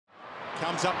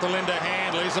Comes up the Linda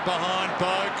hand, leaves it behind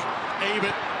Boak.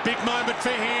 Ebert, big moment for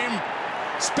him.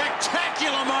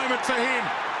 Spectacular moment for him.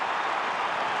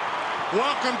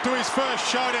 Welcome to his first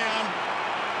showdown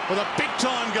with a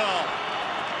big-time goal.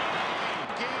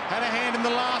 Had a hand in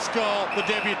the last goal, the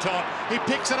debutant. He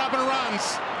picks it up and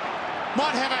runs.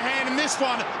 Might have a hand in this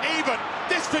one. Ebert,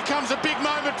 this becomes a big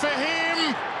moment for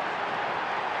him.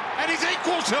 And he's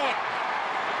equal to it.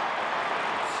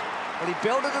 Well, he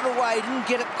belted it away, didn't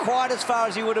get it quite as far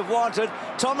as he would have wanted.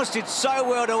 Thomas did so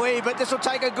well to Ebert. This will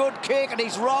take a good kick, and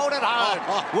he's rolled it home.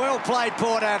 Well played,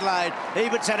 Port Adelaide.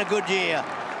 Ebert's had a good year.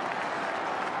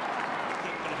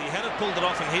 But if he had pulled it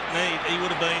off and hit Need, he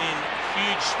would have been in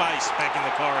huge space back in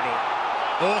the corridor.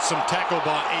 Awesome tackle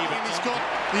by Ebert. He's got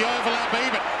the overlap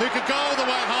Ebert, who could go all the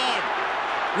way home.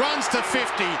 Runs to 50,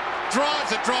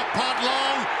 drives a drop punt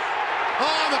long.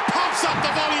 Oh, that pumps up the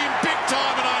volume big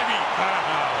time at Amy.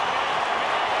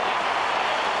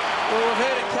 Well, we've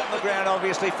heard it cut the ground,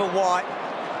 obviously, for White.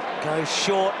 Goes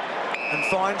short and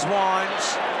finds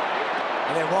Wines.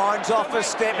 And then Wines off a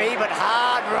step. Ebert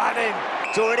hard running.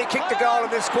 He's already kicked a goal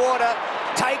in this quarter.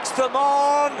 Takes them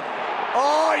on.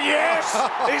 Oh, yes!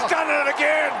 He's done it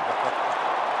again!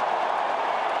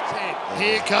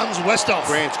 Here comes Westhoff.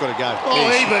 Grant's got to go.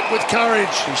 Oh, Ebert with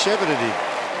courage. He shepherded him.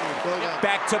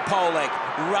 Back to Polek,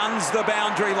 runs the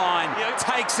boundary line,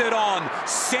 takes it on,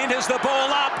 centres the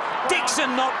ball up. Dixon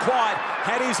not quite,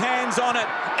 had his hands on it.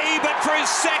 Ebert for his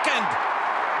second.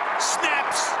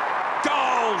 Snaps,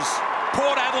 goals.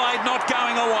 Port Adelaide not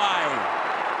going away.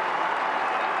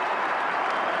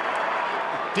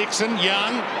 Dixon,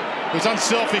 young, was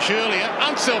unselfish earlier,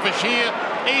 unselfish here.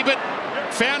 Ebert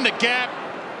found a gap,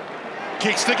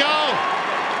 kicks the goal.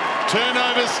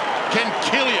 Turnovers can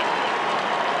kill you.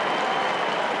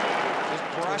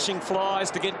 Brushing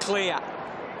flies to get clear.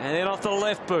 And then off the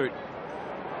left boot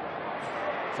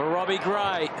for Robbie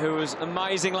Gray, who was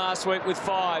amazing last week with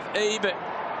 5. Ebert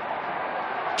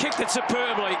kicked it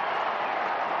superbly.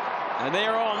 And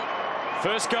they're on.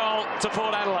 First goal to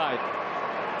Port Adelaide.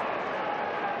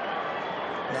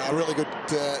 A really good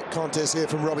contest here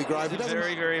from Robbie Gray.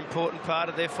 Very, very important part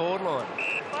of their forward line.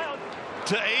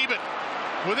 To Ebert.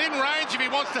 Within range if he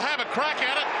wants to have a crack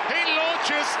at it. He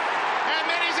launches.